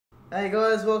Hey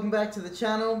guys, welcome back to the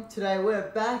channel. Today we're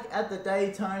back at the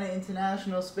Daytona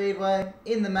International Speedway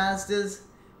in the Mazdas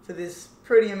for this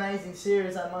pretty amazing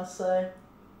series, I must say.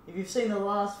 If you've seen the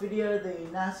last video, the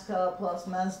NASCAR plus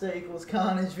Mazda equals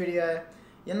Carnage video,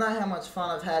 you know how much fun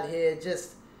I've had here.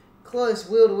 Just close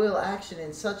wheel-to-wheel action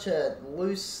in such a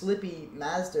loose, slippy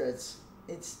Mazda.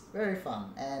 It's very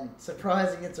fun and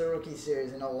surprising it's a rookie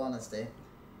series in all honesty.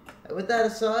 With that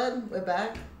aside, we're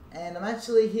back. And I'm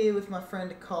actually here with my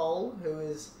friend Cole, who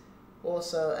is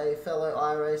also a fellow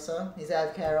iRacer. He's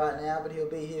AFK right now, but he'll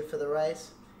be here for the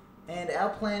race. And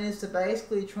our plan is to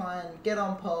basically try and get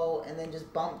on pole and then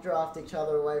just bump draft each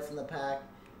other away from the pack.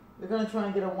 We're going to try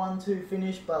and get a 1-2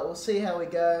 finish, but we'll see how we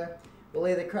go. We'll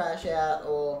either crash out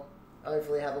or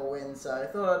hopefully have a win. So I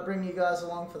thought I'd bring you guys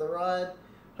along for the ride.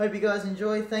 Hope you guys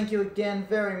enjoy. Thank you again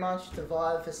very much to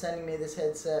VIVE for sending me this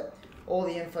headset. All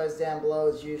the info's down below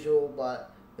as usual, but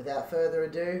without further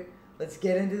ado, let's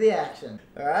get into the action.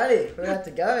 Alrighty, we're about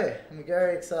to go. I'm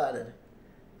very excited.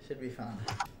 Should be fun.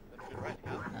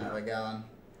 Now we're going.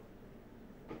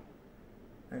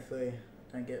 Hopefully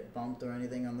don't get bumped or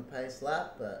anything on the pace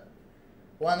lap, but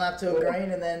one lap till green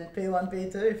and then P1,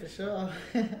 P2 for sure.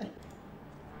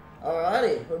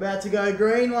 Alrighty, we're about to go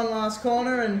green one last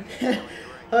corner and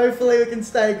hopefully we can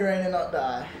stay green and not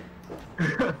die.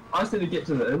 I just need to get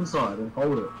to the inside and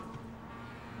hold it.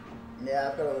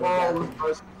 Yeah, I've got a little gap.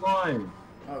 Oh, flying.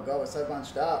 Oh god, we're so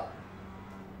bunched up.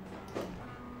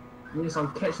 Yes,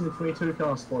 I'm catching the 22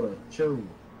 car spotter. Chill.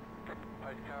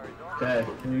 Okay,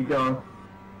 here we go.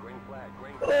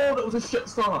 Oh, that was a shit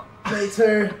start. Me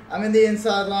too. I'm in the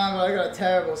inside line, but I got a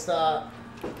terrible start.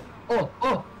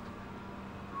 Oh.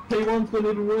 P1's got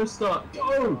an even worse start.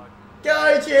 Go!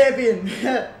 Go, champion!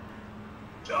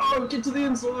 Go! Get to the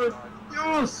inside!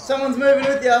 Yes! Someone's moving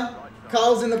with you.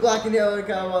 Cole's in the black and yellow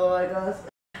car, by the way, guys.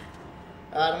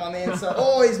 Alright, I'm on the inside.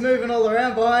 Oh, he's moving all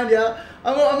around behind you.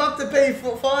 I'm up to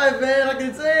P5, man. I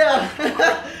can see you.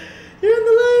 You're in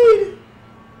the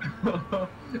lead.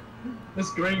 This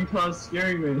green car's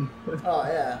scaring me. Oh,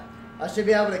 yeah. I should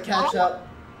be able to catch up.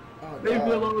 Oh, Leave me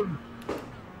God. alone.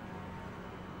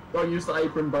 Don't use the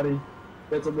apron, buddy.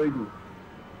 That's illegal.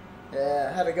 Yeah,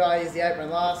 I had a guy use the apron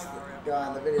last guy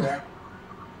in the video.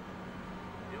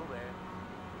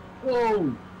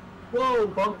 Whoa,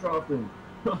 bump drafting.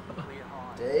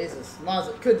 Jesus,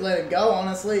 could let him go,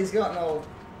 honestly. He's gotten all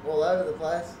over the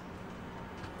place.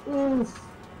 Oof.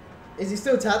 Is he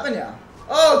still tapping you?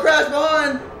 Oh, crash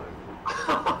behind!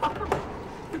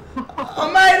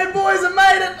 I made it, boys! I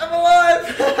made it! I'm alive!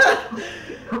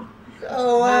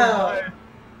 Oh, wow.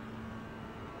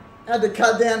 Had to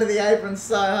cut down to the apron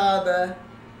so hard there.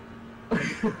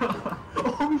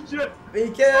 Oh, shit.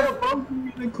 Be careful. Stop bumping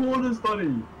me in the corners,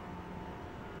 buddy.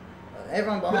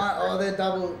 Everyone behind, they're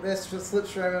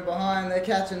slipstreaming behind, they're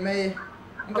catching me.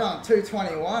 I'm going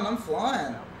 221, I'm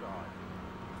flying.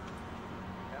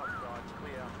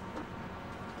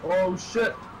 Oh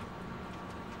shit.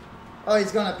 Oh,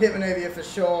 he's gonna pit maneuver you for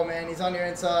sure, man. He's on your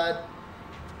inside.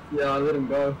 Yeah, I let him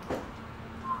go.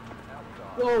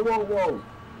 Whoa.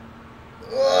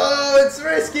 Whoa, it's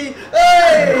risky.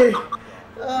 Hey!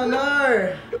 Oh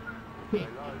no.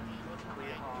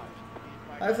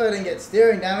 Hopefully I didn't get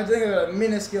steering damage. I think I got a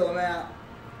minuscule amount.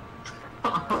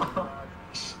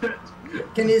 Shit.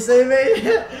 Can you see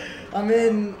me? I'm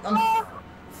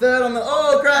third on the...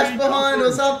 Oh, crash behind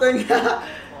or something.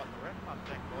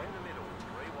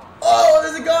 Oh,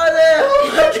 there's a guy there.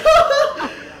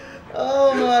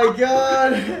 Oh my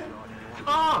god.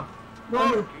 Ah!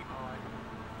 No.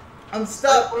 I'm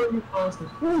stuck. I'm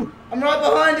right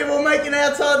behind you. We'll make an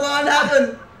outside line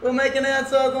happen. We'll make an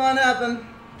outside line happen.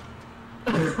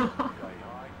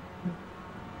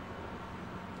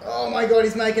 Oh my god,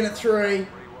 he's making it 3.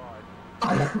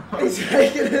 He's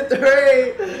making it 3.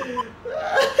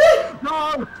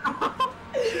 No!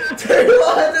 2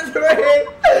 lines of 3.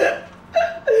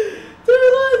 2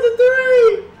 lines of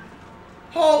 3.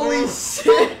 Holy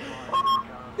shit.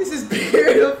 This is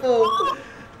beautiful.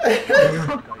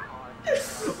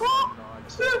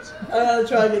 I'm gonna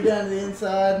try to get down to the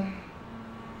inside.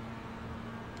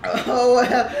 Oh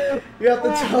wow, you're up the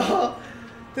top.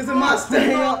 There's a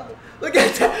Mustang up. Look how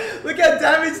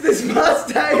damaged this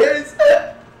Mustang is.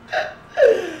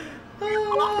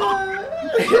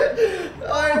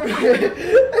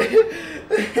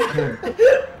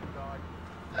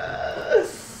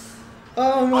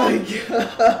 Oh my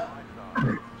god.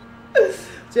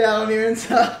 Chow on your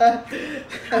inside.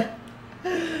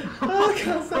 Oh, I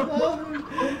can't stop laughing.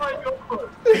 Oh my god.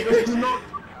 This is not...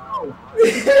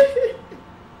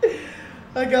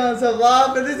 I can't stop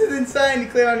laughing. This is insane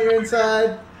to clear on your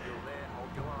inside.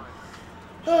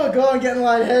 Oh god, I'm getting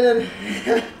lightheaded.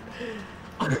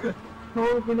 How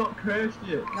have we not crashed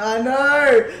yet? I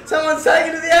know! Someone's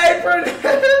taking to the apron!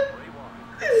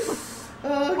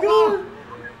 Oh god!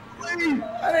 Please!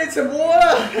 I need some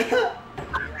water!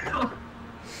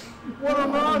 What a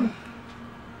run!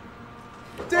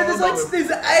 Dude, there's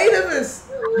 8 of us!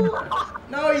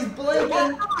 No, he's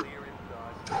blinking.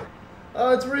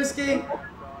 Oh, it's risky.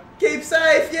 Keep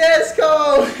safe, yes,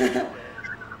 Cole!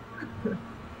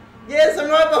 Yes, I'm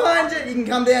right behind you. You can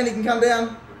come down, you can come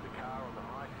down.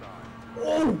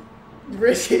 Oh!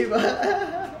 Risky,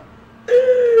 but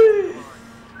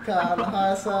car on the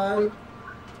high side.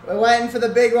 We're waiting for the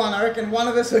big one. I reckon one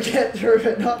of us will get through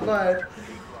it, not both.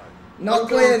 Not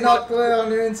clear on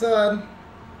the inside.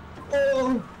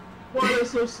 Oh! Why are they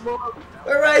so smart?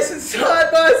 We're racing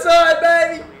side by side,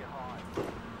 baby!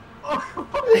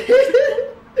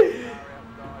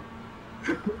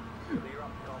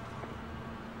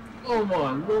 Oh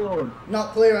my lord!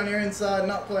 Not clear on your inside,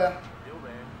 not clear.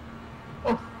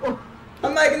 Oh, oh.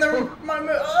 I'm making the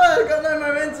moment. Oh, I got no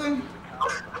momentum.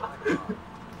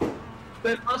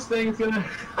 That Mustang's gonna.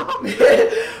 Well,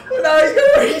 no, he's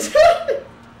gonna reach.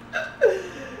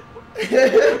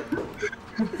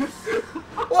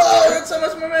 Whoa, I got so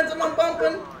much momentum, I'm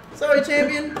bumping. Sorry,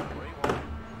 champion.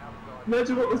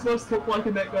 Imagine what this must look like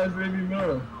in that guy's rearview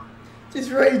mirror. Just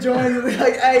rejoined with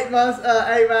like 8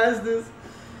 Mazdas.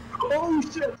 Oh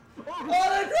shit! Oh,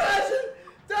 they're crashing!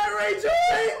 Don't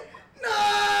rejoin! No!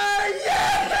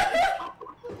 Yeah!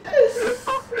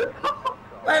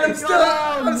 Man, I'm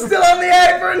still on the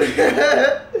apron!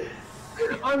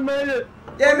 I made it!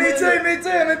 Yeah, me too, I'm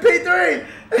in P3!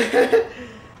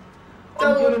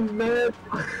 I'm getting mad.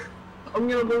 I'm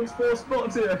gonna lose 4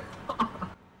 spots here.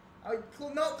 I'm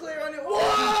not clear on it.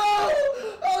 Whoa!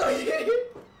 Oh, yeah!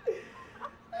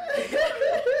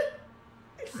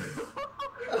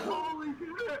 Holy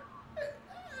crap!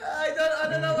 I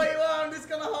don't know where you are. I'm just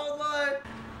gonna hold low.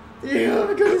 Yeah, oh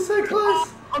my god, it's so close.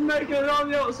 I'm making it on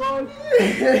the outside.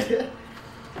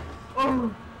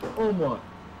 Oh, oh my.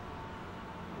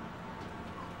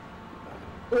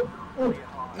 Oh, oh.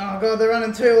 Oh god, they're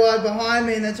running too wide behind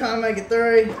me and they're trying to make it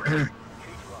 3.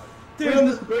 Dude,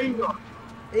 Where's this green guy?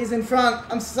 he's in front.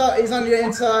 He's on your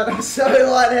inside. I'm so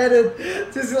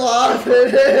lightheaded. Just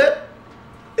laughing.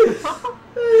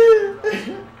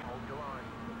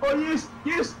 Oh yes,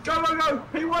 yes, go, go, go!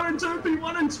 P1 and 2,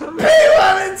 P1 and 2!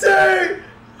 P1 and 2!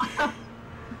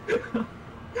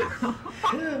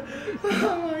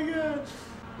 Oh my god.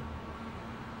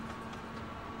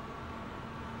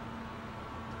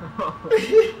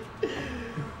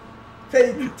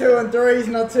 P2 and 3 is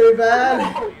not too bad.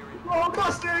 Oh,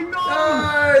 Mustang, no!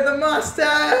 No, the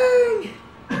Mustang!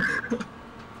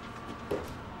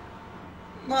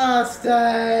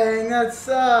 Mustang, that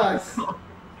sucks.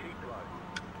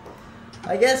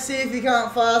 I guess see if you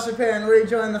can't fast repair and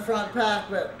rejoin the front pack,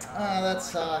 but oh, that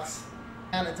sucks.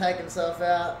 And to take himself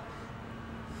out.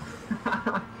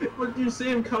 What, did you see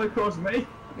him cut across me?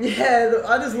 Yeah,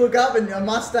 I just look up and a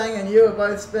Mustang and you are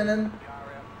both spinning.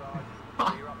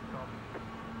 Yeah,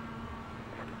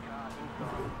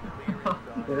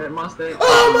 that Mustang.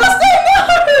 Oh, Mustang,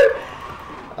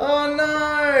 no! Oh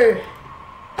no!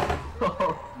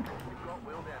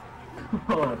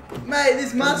 Mate,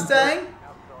 this Mustang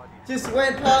just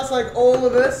went past like all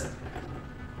of us.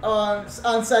 Oh, it's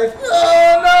unsafe.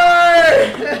 Oh no!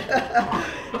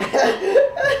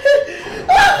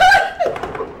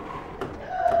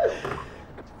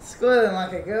 Squirting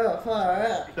like a girl, far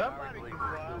out.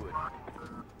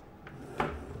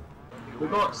 We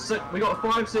got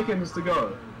 5 seconds to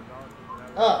go.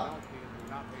 Oh.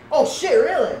 Oh shit,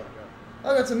 really?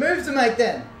 I got some moves to make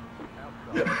then.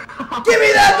 Give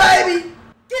me that, baby!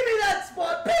 Give me that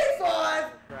spot, P5!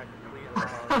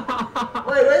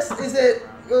 Wait, is it,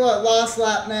 we're like last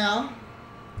lap now?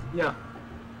 Yeah.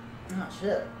 Oh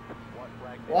shit.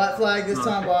 White flag this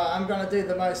time, but I'm gonna do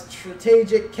the most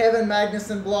strategic Kevin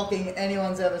Magnussen blocking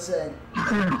anyone's ever seen.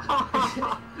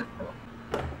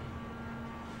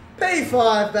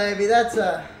 P5, baby, that's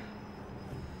a...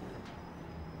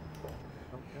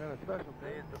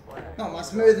 Not my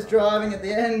smoothest driving at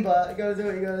the end, but you gotta do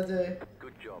what you gotta do.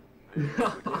 Good job.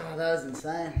 Oh, that was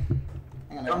insane.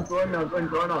 I'm throwing now, doing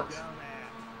donuts.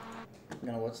 I'm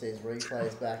gonna watch these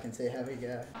replays back and see how we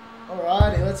go.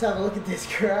 Alrighty, let's have a look at this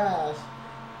crash.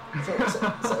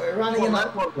 So we're running in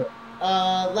lap was it?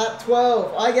 lap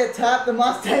 12. I get tapped, the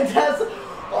Mustang taps.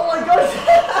 Oh my gosh!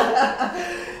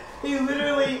 He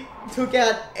literally took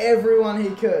out everyone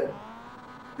he could.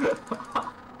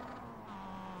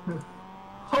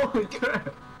 Holy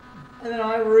crap! And then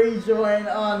I rejoin.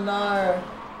 Oh no.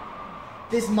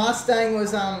 This Mustang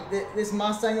was this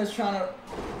Mustang was trying to.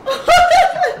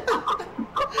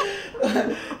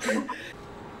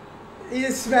 He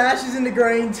just smashes into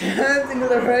green, turns into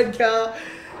the red car.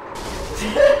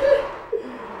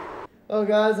 Well,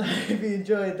 guys, I hope you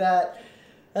enjoyed that.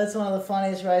 That's one of the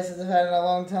funniest races I've had in a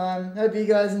long time. Hope you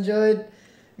guys enjoyed.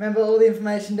 Remember all the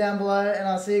information down below, and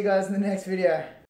I'll see you guys in the next video.